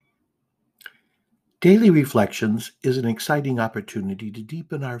Daily Reflections is an exciting opportunity to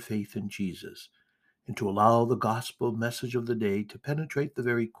deepen our faith in Jesus and to allow the gospel message of the day to penetrate the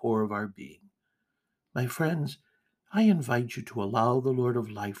very core of our being. My friends, I invite you to allow the Lord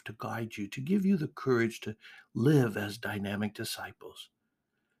of life to guide you, to give you the courage to live as dynamic disciples.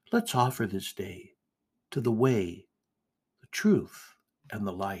 Let's offer this day to the way, the truth, and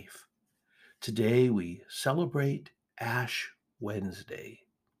the life. Today we celebrate Ash Wednesday,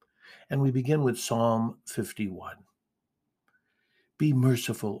 and we begin with Psalm 51. Be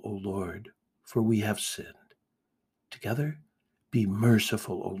merciful, O Lord, for we have sinned. Together, be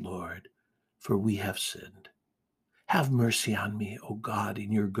merciful, O Lord, for we have sinned. Have mercy on me, O God,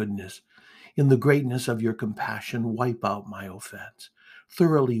 in your goodness. In the greatness of your compassion, wipe out my offense.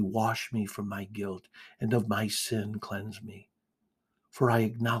 Thoroughly wash me from my guilt, and of my sin cleanse me. For I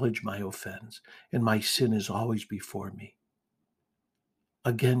acknowledge my offense, and my sin is always before me.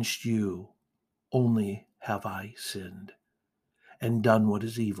 Against you only have I sinned, and done what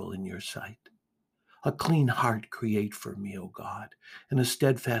is evil in your sight. A clean heart create for me, O God, and a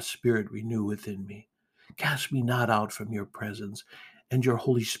steadfast spirit renew within me. Cast me not out from your presence, and your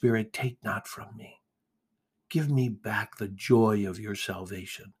Holy Spirit take not from me. Give me back the joy of your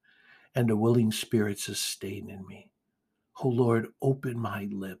salvation, and a willing spirit sustain in me. O Lord, open my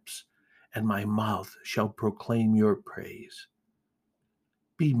lips, and my mouth shall proclaim your praise.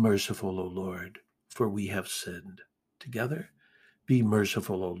 Be merciful, O Lord, for we have sinned. Together, be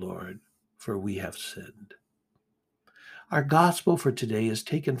merciful, O Lord, for we have sinned. Our gospel for today is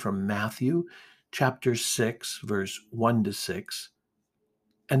taken from Matthew chapter 6, verse 1 to 6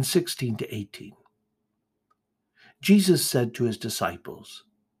 and 16 to 18. Jesus said to his disciples,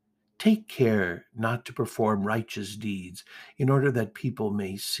 "Take care not to perform righteous deeds in order that people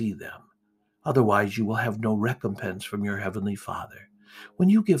may see them. Otherwise you will have no recompense from your heavenly Father. When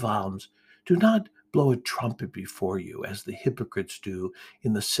you give alms, do not blow a trumpet before you, as the hypocrites do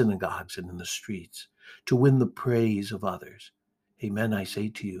in the synagogues and in the streets, to win the praise of others. Amen, I say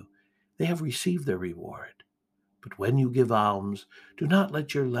to you, they have received their reward. But when you give alms, do not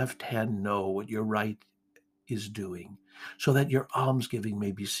let your left hand know what your right is doing, so that your almsgiving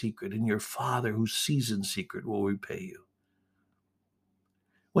may be secret, and your Father who sees in secret will repay you.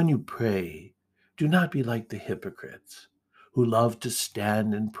 When you pray, do not be like the hypocrites, who love to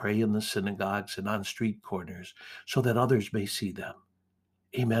stand and pray in the synagogues and on street corners, so that others may see them.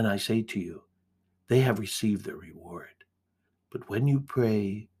 Amen, I say to you, they have received their reward. But when you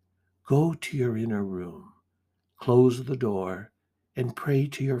pray, go to your inner room, close the door, and pray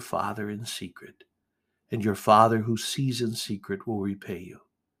to your Father in secret, and your Father who sees in secret will repay you.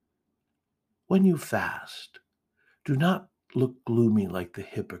 When you fast, do not look gloomy like the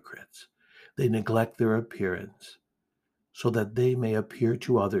hypocrites. They neglect their appearance, so that they may appear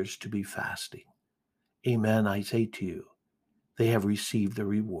to others to be fasting. Amen, I say to you, they have received the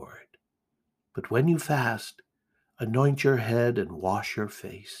reward. But when you fast, anoint your head and wash your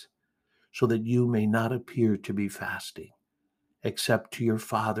face, so that you may not appear to be fasting, except to your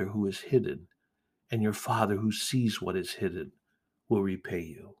Father who is hidden, and your Father who sees what is hidden will repay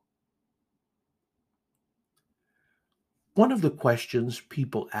you. One of the questions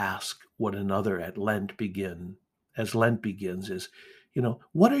people ask one another as Lent begins is,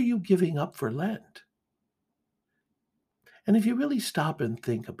 what are you giving up for Lent? And if you really stop and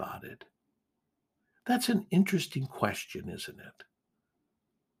think about it, that's an interesting question, isn't it?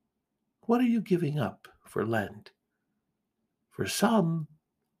 What are you giving up for Lent? For some,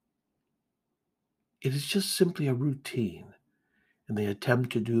 it is just simply a routine, and they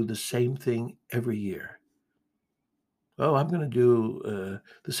attempt to do the same thing every year. Oh, I'm going to do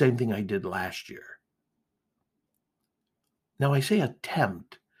the same thing I did last year. Now, I say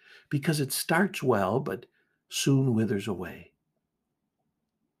attempt because it starts well, but soon withers away.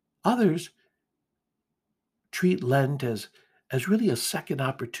 Others treat Lent as really a second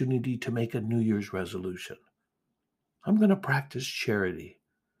opportunity to make a New Year's resolution. I'm going to practice charity.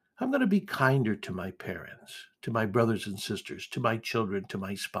 I'm going to be kinder to my parents, to my brothers and sisters, to my children, to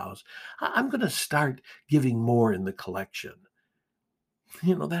my spouse. I'm going to start giving more in the collection.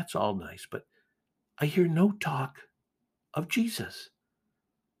 That's all nice, but I hear no talk of Jesus.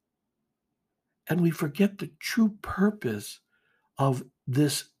 And we forget the true purpose of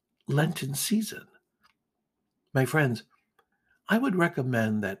this Lenten season. My friends, I would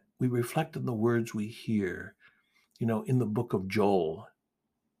recommend that we reflect on the words we hear, in the book of Joel.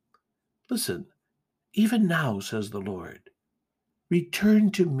 Listen, even now, says the Lord,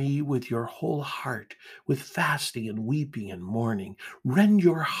 return to me with your whole heart, with fasting and weeping and mourning. Rend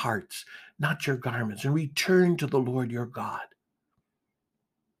your hearts, not your garments, and return to the Lord your God.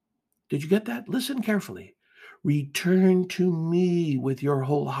 Did you get that? Listen carefully. Return to me with your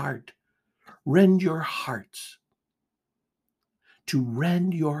whole heart. Rend your hearts. To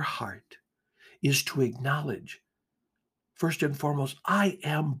rend your heart is to acknowledge, first and foremost, I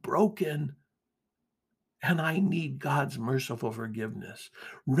am broken and I need God's merciful forgiveness.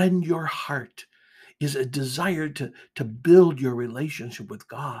 Rend your heart is a desire to build your relationship with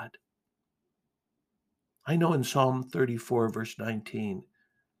God. I know in Psalm 34, verse 19,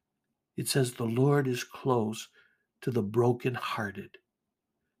 it says, the Lord is close to the brokenhearted.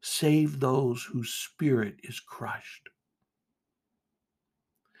 Save those whose spirit is crushed.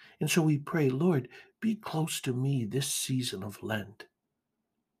 And so we pray, Lord, be close to me this season of Lent.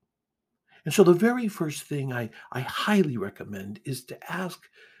 And so the very first thing I highly recommend is to ask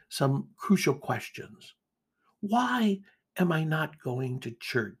some crucial questions. Why am I not going to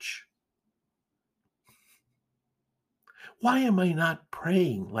church? Why am I not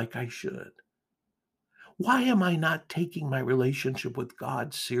praying like I should? Why am I not taking my relationship with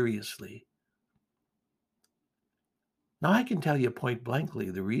God seriously? Now, I can tell you point blankly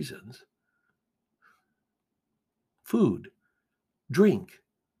the reasons. Food, drink,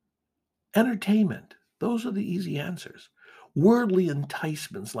 entertainment. Those are the easy answers. Worldly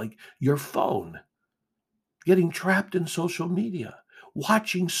enticements like your phone, getting trapped in social media,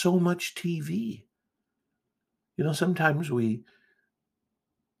 watching so much TV. Sometimes we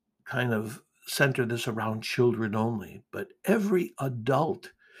kind of center this around children only, but every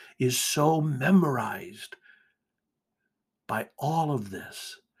adult is so memorized by all of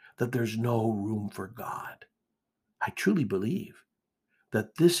this that there's no room for God. I truly believe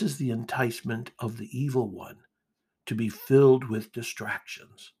that this is the enticement of the evil one, to be filled with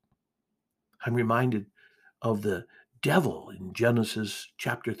distractions. I'm reminded of the devil in Genesis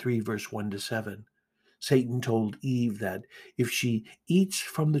chapter 3, verse 1 to 7. Satan told Eve that if she eats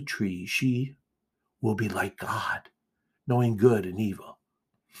from the tree, she will be like God, knowing good and evil.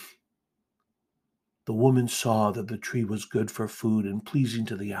 The woman saw that the tree was good for food and pleasing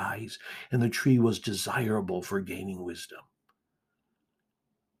to the eyes, and the tree was desirable for gaining wisdom.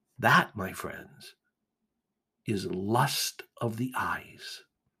 That, my friends, is lust of the eyes.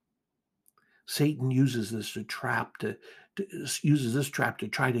 Satan uses this trap to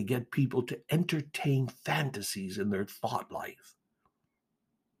try to get people to entertain fantasies in their thought life.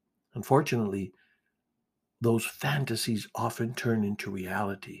 Unfortunately, those fantasies often turn into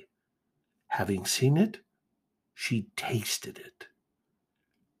reality. Having seen it, she tasted it.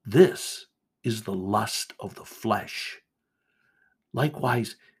 This is the lust of the flesh.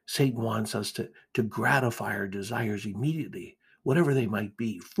 Likewise, Satan wants us to gratify our desires immediately, whatever they might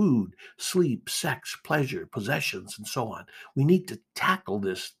be: food, sleep, sex, pleasure, possessions, and so on. We need to tackle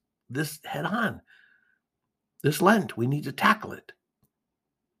this head on. This Lent, we need to tackle it.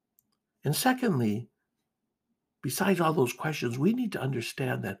 And secondly, besides all those questions, we need to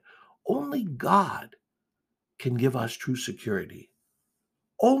understand that only God can give us true security.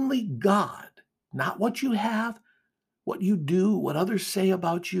 Only God, not what you have, what you do, what others say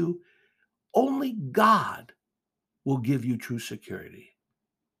about you. Only God will give you true security.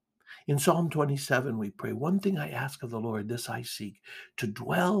 In Psalm 27, we pray, one thing I ask of the Lord, this I seek, to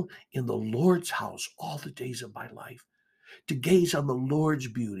dwell in the Lord's house all the days of my life, to gaze on the Lord's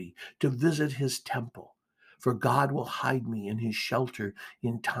beauty, to visit his temple. For God will hide me in his shelter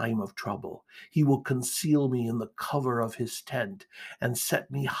in time of trouble. He will conceal me in the cover of his tent and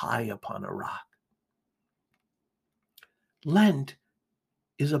set me high upon a rock. Lent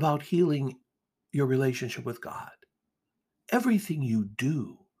is about healing your relationship with God. Everything you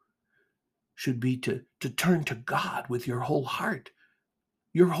do should be to turn to God with your whole heart,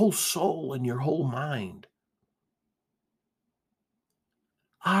 your whole soul, and your whole mind.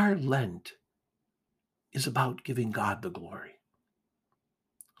 Our Lent is about giving God the glory.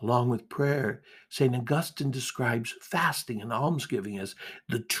 Along with prayer, St. Augustine describes fasting and almsgiving as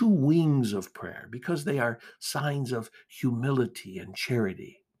the two wings of prayer because they are signs of humility and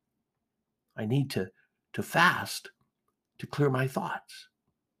charity. I need to fast to clear my thoughts,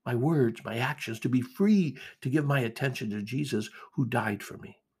 my words, my actions, to be free to give my attention to Jesus who died for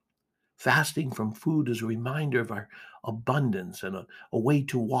me. Fasting from food is a reminder of our abundance and a way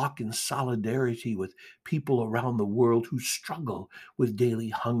to walk in solidarity with people around the world who struggle with daily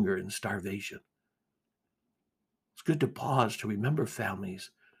hunger and starvation. It's good to pause to remember families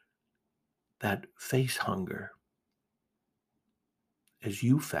that face hunger as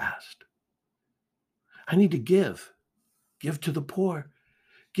you fast. I need to give to the poor,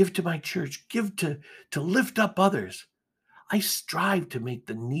 give to my church, give to lift up others. I strive to make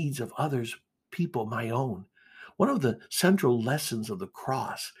the needs of others people my own. One of the central lessons of the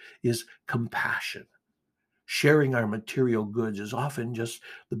cross is compassion. Sharing our material goods is often just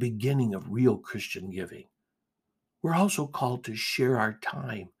the beginning of real Christian giving. We're also called to share our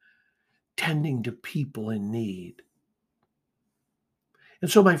time, tending to people in need.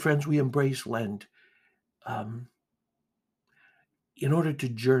 And so, my friends, we embrace Lent um, in order to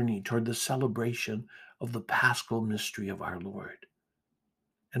journey toward the celebration of the paschal mystery of our Lord.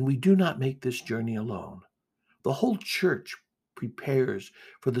 And we do not make this journey alone. The whole church prepares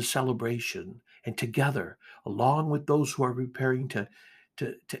for the celebration, and together, along with those who are preparing to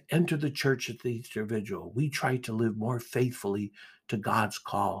enter the church at the Easter Vigil, we try to live more faithfully to God's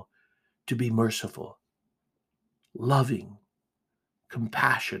call to be merciful, loving,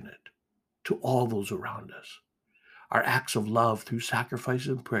 compassionate to all those around us. Our acts of love through sacrifice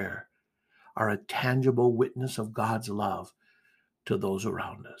and prayer are a tangible witness of God's love to those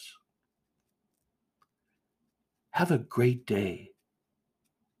around us. Have a great day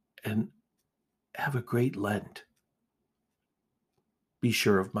and have a great Lent. Be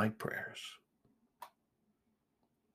sure of my prayers.